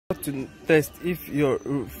To test if your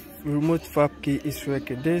remote fob key is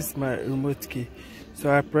working. This is my remote key,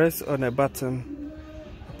 so I press on a button,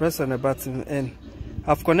 and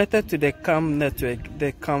I've connected to the cam network,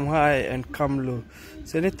 the cam high and cam low.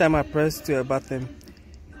 So anytime I press to a button,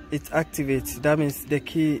 it activates. That means the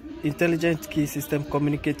key, intelligent key system,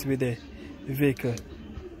 communicates with the vehicle,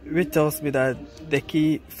 which tells me that the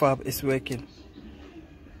key fob is working.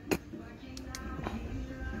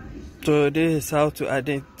 So this is how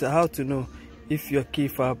to know if your key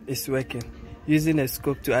fob is working, using a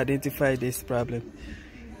scope to identify this problem.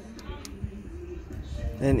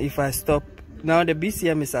 And if I stop, now the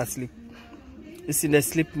BCM is asleep. It's in the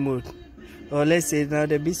sleep mode. Or let's say now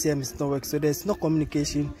the BCM is not working, so there's no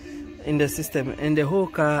communication in the system and the whole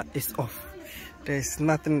car is off. There's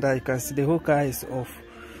nothing that you can see, the whole car is off.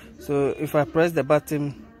 So if I press the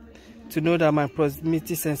button to know that my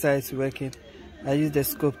proximity sensor is working, I use the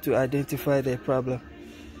scope to identify the problem.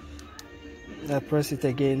 I press it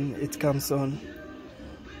again, it comes on,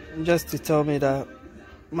 just to tell me that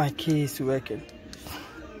my key is working.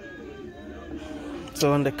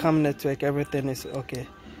 So on the cam network, everything is okay.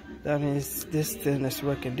 That means this thing is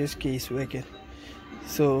working, this key is working.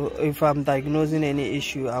 So if I'm diagnosing any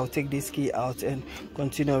issue, I'll take this key out and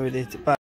continue with it.